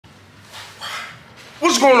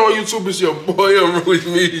What's going on, YouTube? It's your boy, I'm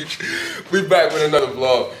really Meech. We back with another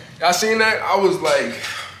vlog. Y'all seen that? I was like,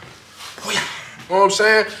 oh yeah. You know what I'm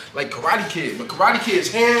saying? Like Karate Kid. But Karate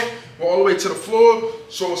Kid's hand went all the way to the floor.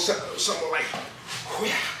 So something like, oh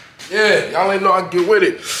yeah. Yeah, y'all ain't know I can get with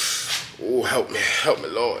it. Oh, help me,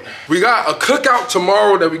 Lord. We got a cookout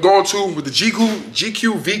tomorrow that we going to with the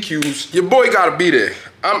Gqvqs. Your boy gotta be there.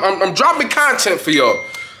 I'm dropping content for y'all.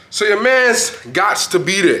 So your man's gots to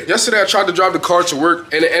be there. Yesterday I tried to drive the car to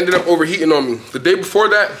work and it ended up overheating on me. The day before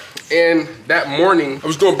that and that morning, I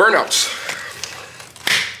was doing burnouts.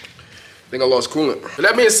 I think I lost coolant. But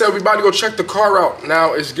that being said, we about to go check the car out.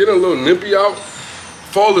 Now it's getting a little nippy out.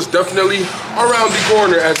 Fall is definitely around the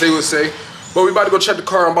corner, as they would say. But we about to go check the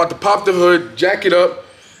car. I'm about to pop the hood, jack it up,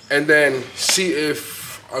 and then see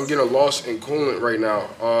if I'm getting lost in coolant right now.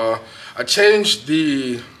 I changed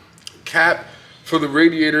the cap for the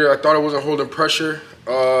radiator. I thought it wasn't holding pressure.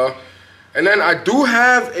 And then I do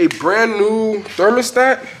have a brand new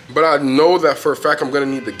thermostat, but I know that for a fact I'm gonna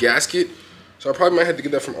need the gasket. So I probably might have to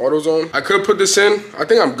get that from AutoZone. I could put this in. I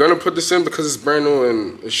think I'm gonna put this in because it's brand new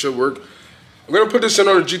and it should work. I'm gonna put this in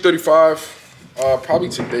on the G35, probably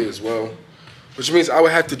today as well. Which means I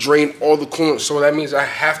would have to drain all the coolant. So that means I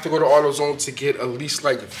have to go to AutoZone to get at least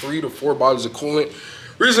like 3 to 4 bottles of coolant.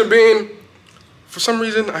 Reason being, for some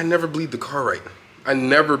reason, I never bleed the car right. I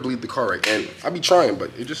never bleed the car right, and I be trying,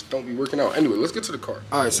 but it just don't be working out. Anyway, let's get to the car.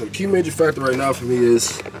 All right, so the key major factor right now for me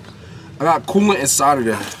is I got coolant inside of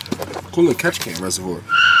the coolant catch can reservoir.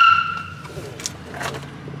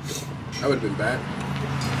 That would have been bad.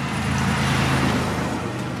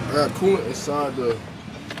 I got coolant inside the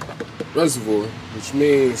reservoir, which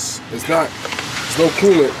means there's no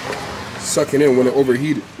coolant sucking in when it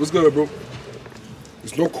overheated. What's good, bro?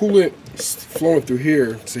 There's no coolant flowing through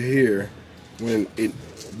here to here when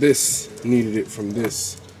this needed it from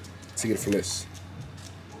this to get it from this.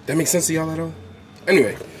 That makes sense to y'all at all?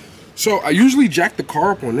 Anyway, so I usually jack the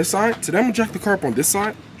car up on this side. Today I'm gonna jack the car up on this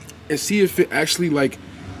side and see if it actually like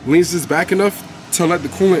leans this back enough to let the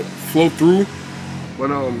coolant flow through.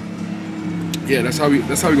 But yeah, that's how we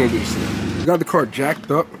gonna do this today. We got the car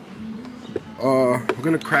jacked up. We're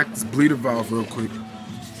gonna crack this bleeder valve real quick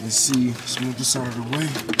and see, smooth this out of the way.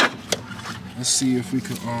 Let's see if we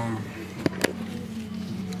can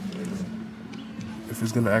if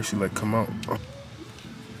it's gonna actually like come out.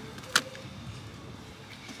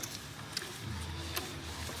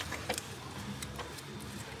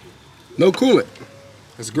 No coolant.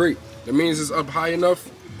 That's great. That means it's up high enough.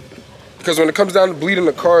 Because when it comes down to bleeding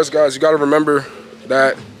the cars, guys, you gotta remember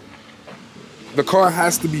that the car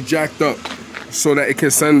has to be jacked up so that it can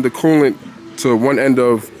send the coolant to one end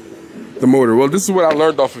of the motor. Well, this is what I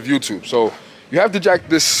learned off of YouTube. So you have to jack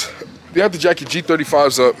this, you have to jack your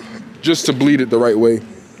G35s up just to bleed it the right way.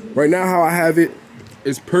 Right now, how I have it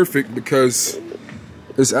is perfect because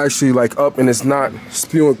it's actually like up and it's not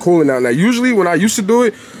spewing coolant out. Now, usually when I used to do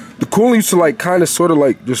it, the coolant used to like kind of sort of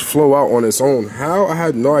like just flow out on its own. How? I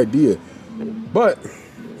had no idea. But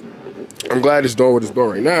I'm glad it's doing what it's doing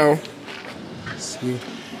right now. Let's see.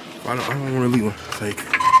 I don't want to leave one. Like,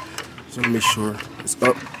 just want to make sure it's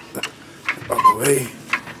up the way.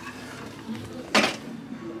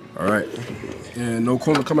 All right. And no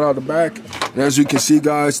coolant coming out the back. And as you can see,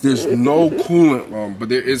 guys, there's no coolant, but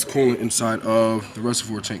there is coolant inside of the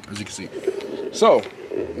reservoir tank, as you can see. So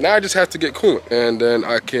now I just have to get coolant, and then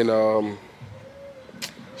I can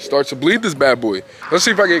start to bleed this bad boy. Let's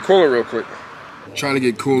see if I get coolant real quick. I'm trying to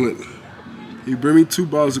get coolant. Can you bring me 2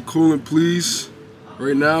 bottles of coolant, please?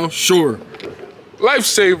 Right now? Sure.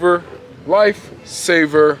 Lifesaver.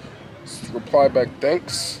 Lifesaver. Reply back,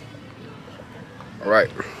 thanks. All right.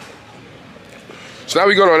 So now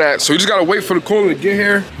we go on that. So we just gotta wait for the coolant to get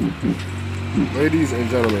here. Ladies and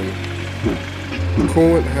gentlemen, the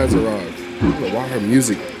coolant has arrived. I don't know why her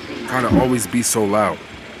music kind of always be so loud.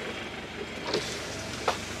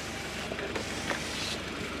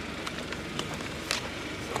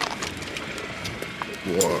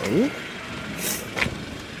 One,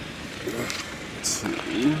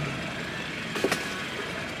 2.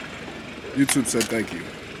 YouTube said thank you.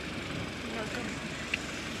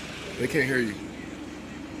 They can't hear you.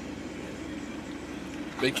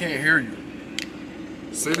 They can't hear you.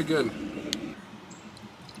 Say it again.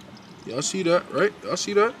 Y'all see that, right? Y'all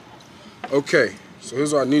see that? Okay, so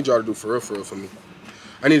here's what I need y'all to do for real for me.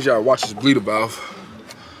 I need y'all to watch this bleeder valve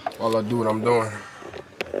while I do what I'm doing.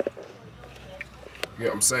 You get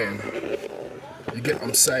what I'm saying? You get what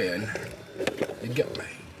I'm saying? You get me?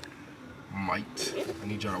 Might. I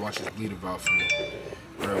need y'all to watch this bleeder valve for me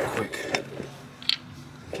real quick.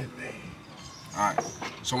 Get me. Alright,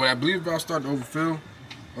 so when that bleeder valve starts to overfill,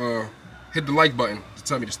 hit the like button to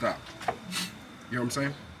tell me to stop. You know what I'm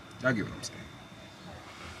saying? Y'all get what I'm saying.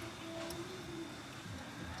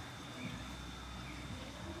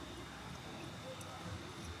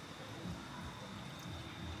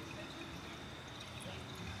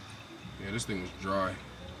 Yeah, this thing was dry.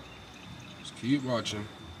 Just keep watching.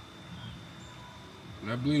 When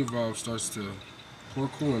that bleeding valve starts to pour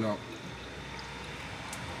coolant out.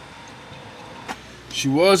 She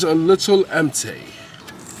was a little empty.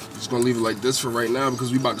 Just gonna leave it like this for right now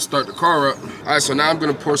because we about to start the car up. All right, so now I'm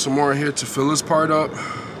gonna pour some more in here to fill this part up.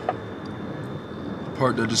 The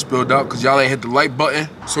part that just spilled out because y'all ain't hit the like button.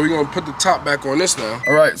 So we're gonna put the top back on this now.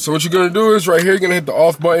 All right, so what you're gonna do is right here, you're gonna hit the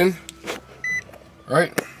off button. All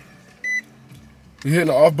right? You're hitting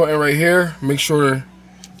the off button right here. Make sure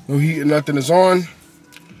no heat and nothing is on.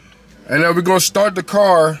 And then we're gonna start the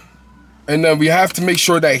car, and then we have to make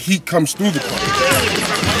sure that heat comes through the car.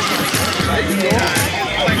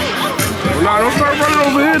 Well, nah, don't start running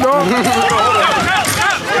over here, dog.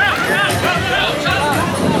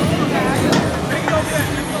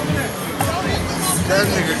 That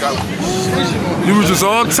nigga got. You was just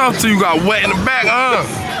all tough till you got wet in the back, huh?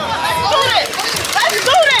 Let's do this! Let's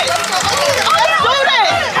do this! Let's do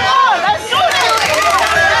this! Come on, let's do this!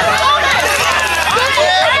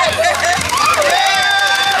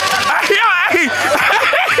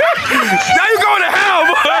 Now you going to hell,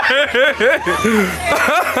 boy.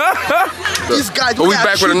 These guys, we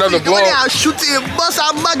back with another vlog. Shooting, bust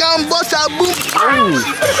out, magan, bust out, boom.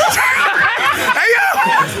 Hey yo,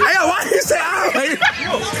 why you say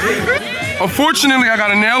Unfortunately, I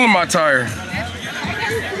got a nail in my tire.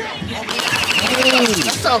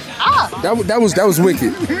 That's so hot. That was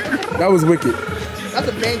wicked. That was wicked. That's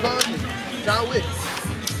a bang gun. John Wick.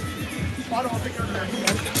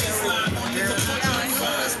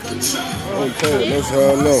 Okay, that's how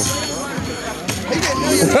I know.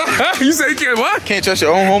 You say you can't what? Can't trust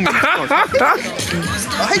your own homie.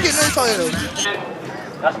 I get no time.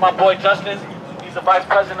 That's my boy Justin. He's the vice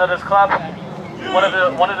president of this club. One of the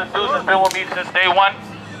dudes has been with me since day one.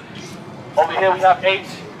 Over here we have H.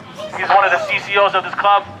 He's one of the CCOs of this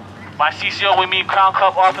club. My CCO, we mean Crown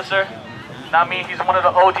Club officer. Now I mean he's one of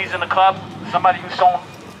the OGs in the club. Somebody who's shown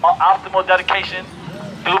optimal dedication.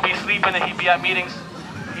 Dude be sleeping and he be at meetings.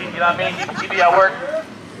 You know what I mean? He be at work.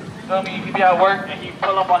 You know what I mean? He be at work and he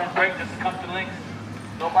pull up on his break just to come to the links.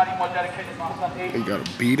 Nobody more dedicated than my son H. He got a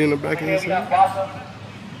bead in the back of his head.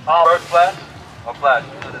 Reverse flash or flash?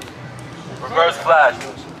 Reverse flash.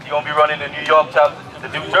 You're gonna be running the New York chapter, the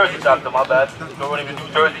New Jersey chapter, my bad. You're running the New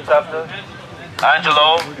Jersey chapter.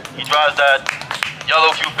 Angelo, he drives that yellow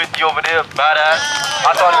Q50 over there, badass.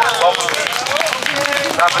 I thought he was bumping me.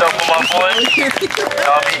 Wrap it up for my boy. You know what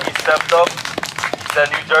I mean? He stepped up. He said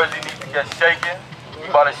New Jersey needs to get shaken. We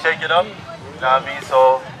about to shake it up. You know what I mean?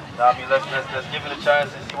 So, you know what I mean? Let's give it a chance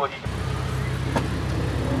and see what he can.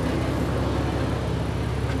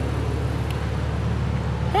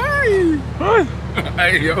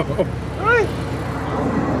 Hey, yo. Hey.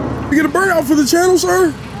 You get a burnout for the channel,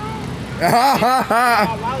 sir?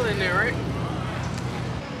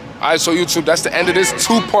 Alright, so YouTube, that's the end of this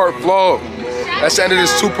two-part vlog. That's the end of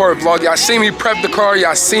this two-part vlog. Y'all see me prep the car.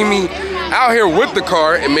 Y'all see me out here with the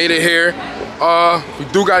car and made it here. We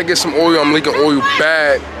do gotta get some oil. I'm leaking oil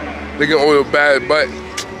bad. But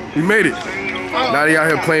we made it. Now they out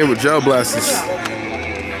here playing with gel blasters.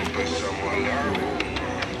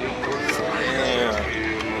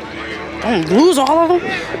 Don't lose all of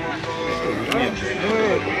them.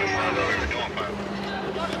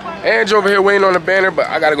 Ange over here waiting on the banner, but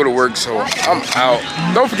I gotta go to work, so I'm out.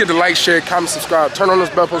 Don't forget to like, share, comment, subscribe, turn on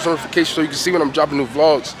those bell post notifications so you can see when I'm dropping new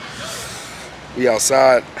vlogs. We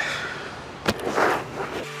outside.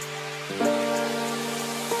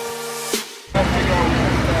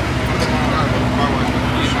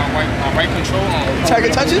 Right control on. Tiger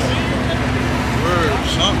touches? Word,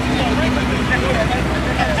 something.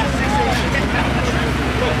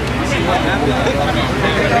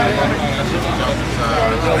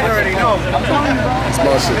 You already know. That's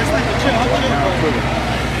my shit.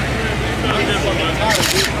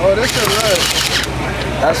 Oh, that's your red.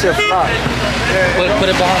 That's your fly. Yeah. Put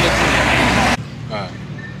it behind the team. Alright.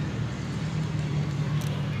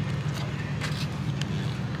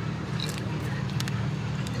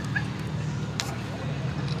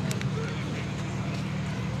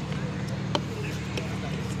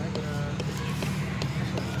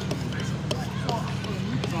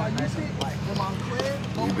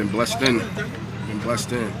 We've been blessed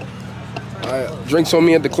in. Alright, drinks on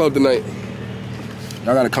me at the club tonight.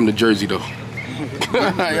 Y'all gotta come to Jersey though.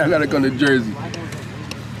 Y'all gotta come to Jersey.